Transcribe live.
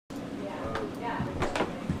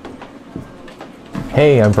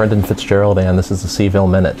Hey, I'm Brendan Fitzgerald, and this is the C-ville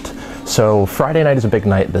Minute. So Friday night is a big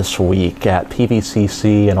night this week at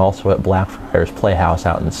PVCC and also at Blackfriars Playhouse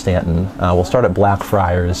out in Stanton. We'll start at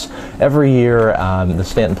Blackfriars. Every year, the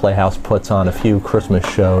Stanton Playhouse puts on a few Christmas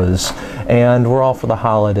shows, and we're all for the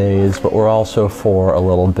holidays, but we're also for a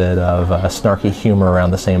little bit of snarky humor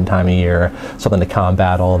around the same time of year, something to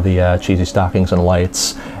combat all the cheesy stockings and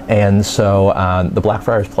lights. And so the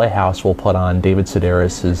Blackfriars Playhouse will put on David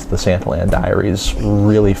Sedaris's The Santaland Diaries.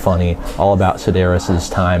 Really funny, all about Sedaris's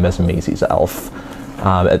time as Maisie's elf.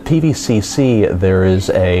 At PVCC, there is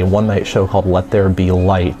a one-night show called Let There Be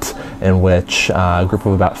Light, in which a group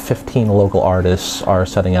of about 15 local artists are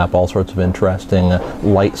setting up all sorts of interesting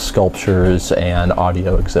light sculptures and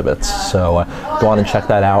audio exhibits. So go on and check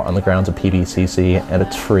that out on the grounds of PVCC, and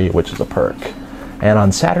it's free, which is a perk. And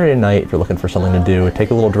on Saturday night, if you're looking for something to do,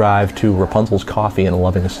 take a little drive to Rapunzel's Coffee in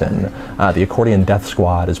Livingston. The Accordion Death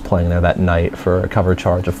Squad is playing there that night for a cover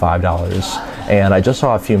charge of $5. And I just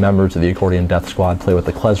saw a few members of the Accordion Death Squad play with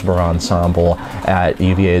the Klezmer Ensemble at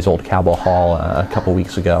UVA's old Cabell Hall a couple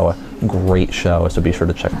weeks ago. Great show, so be sure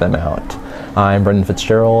to check them out. I'm Brendan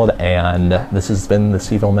Fitzgerald, and this has been the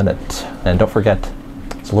C-ville Minute. And don't forget,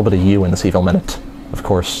 it's a little bit of you in the C-ville Minute. Of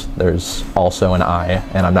course, there's also an I,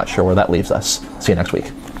 and I'm not sure where that leaves us. See you next week.